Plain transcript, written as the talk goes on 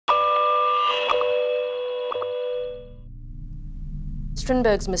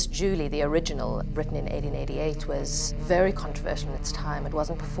Strindberg's Miss Julie, the original, written in 1888, was very controversial in its time. It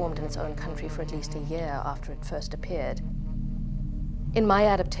wasn't performed in its own country for at least a year after it first appeared. In my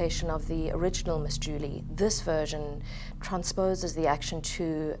adaptation of the original Miss Julie, this version transposes the action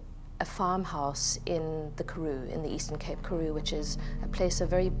to a farmhouse in the Karoo, in the Eastern Cape Karoo, which is a place of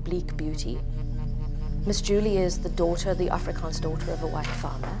very bleak beauty. Miss Julie is the daughter, the Afrikaans daughter of a white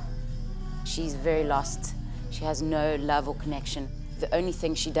farmer. She's very lost. She has no love or connection. The only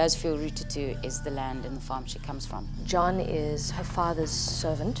thing she does feel rooted to is the land and the farm she comes from. John is her father's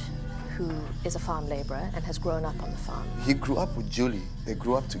servant, who is a farm labourer and has grown up on the farm. He grew up with Julie. They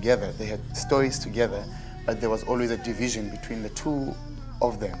grew up together. They had stories together, but there was always a division between the two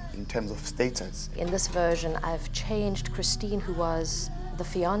of them in terms of status. In this version, I've changed Christine, who was the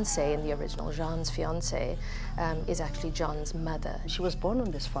fiancée in the original. Jean's fiancée is actually John's mother. She was born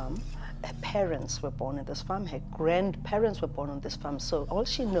on this farm. Her parents were born on this farm. Her grandparents were born on this farm. So all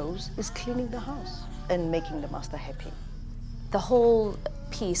she knows is cleaning the house and making the master happy. The whole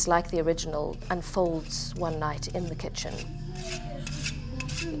piece, like the original, unfolds one night in the kitchen.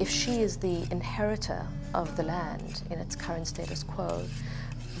 If she is the inheritor of the land in its current status quo,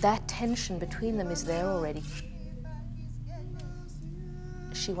 that tension between them is there already.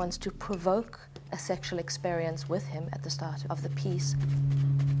 She wants to provoke a sexual experience with him at the start of the piece.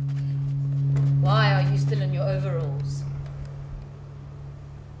 Why are you still in your overalls?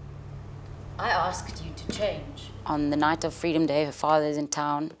 I asked you to change. On the night of Freedom Day, her father is in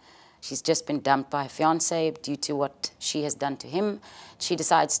town. She's just been dumped by her fiancé due to what she has done to him. She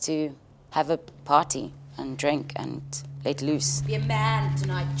decides to have a party and drink and let loose. Be a man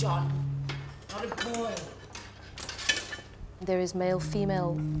tonight, John, not a boy. There is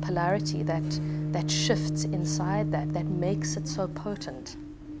male-female polarity that shifts inside that makes it so potent.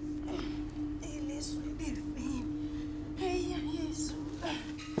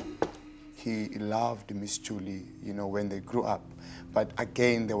 He loved Miss Julie, you know, when they grew up. But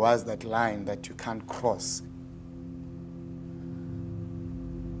again, there was that line that you can't cross.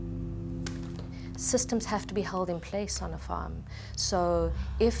 Systems have to be held in place on a farm. So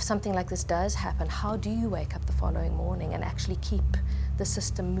if something like this does happen, how do you wake up the following morning and actually keep the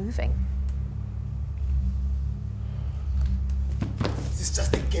system moving? This is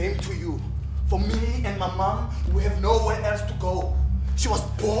just a game to you. For me and my mom, we have nowhere else to go. She was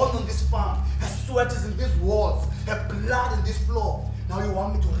born on this farm. Her sweat is in these walls. Her blood in this floor. Now you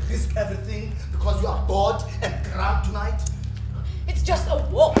want me to risk everything because you are bored and drunk tonight? It's just a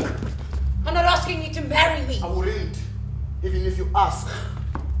walk. I'm not asking you to marry me. I wouldn't, even if you ask.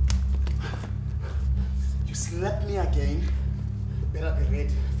 You slap me again, better be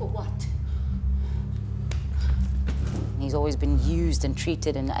ready. For what? He's always been used and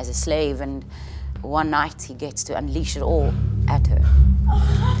treated as a slave, and one night he gets to unleash it all at her.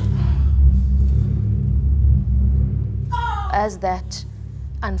 As that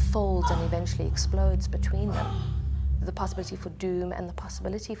unfolds and eventually explodes between them, the possibility for doom and the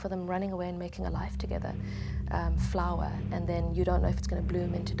possibility for them running away and making a life together flower, and then you don't know if it's going to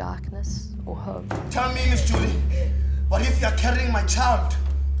bloom into darkness or hope. Tell me, Miss Julie, what if you're carrying my child?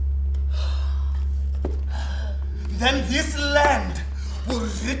 Then this land will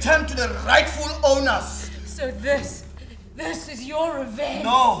return to the rightful owners. So this is your revenge?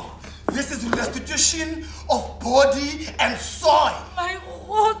 No, this is restitution of body and soil. My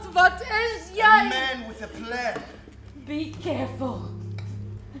God, what is A jy? man with a plan. Be careful.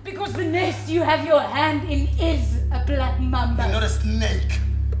 Because the nest you have your hand in is a black mamba. You're not a snake.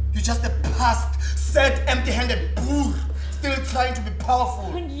 You're just a past, sad, empty-handed boor, still trying to be powerful.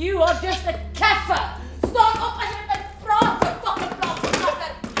 And you are just a kaffer. Stop up and praat, you fucking black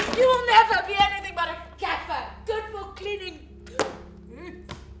kaffer. You will never be anything but a kaffer. Good for cleaning.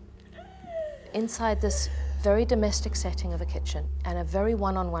 Inside this very domestic setting of a kitchen and a very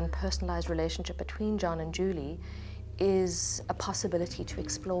one-on-one personalized relationship between John and Julie is a possibility to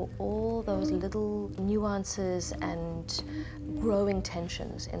explore all those little nuances and growing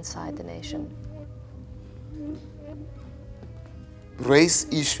tensions inside the nation. Race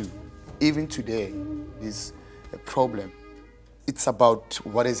issue, even today, is a problem. It's about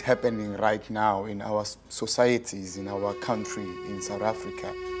what is happening right now in our societies, in our country, in South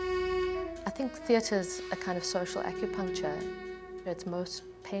Africa. I think theatre's a kind of social acupuncture. It's most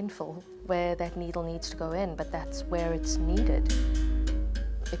painful where that needle needs to go in, but that's where it's needed.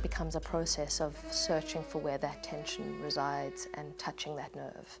 It becomes a process of searching for where that tension resides and touching that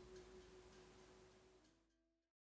nerve.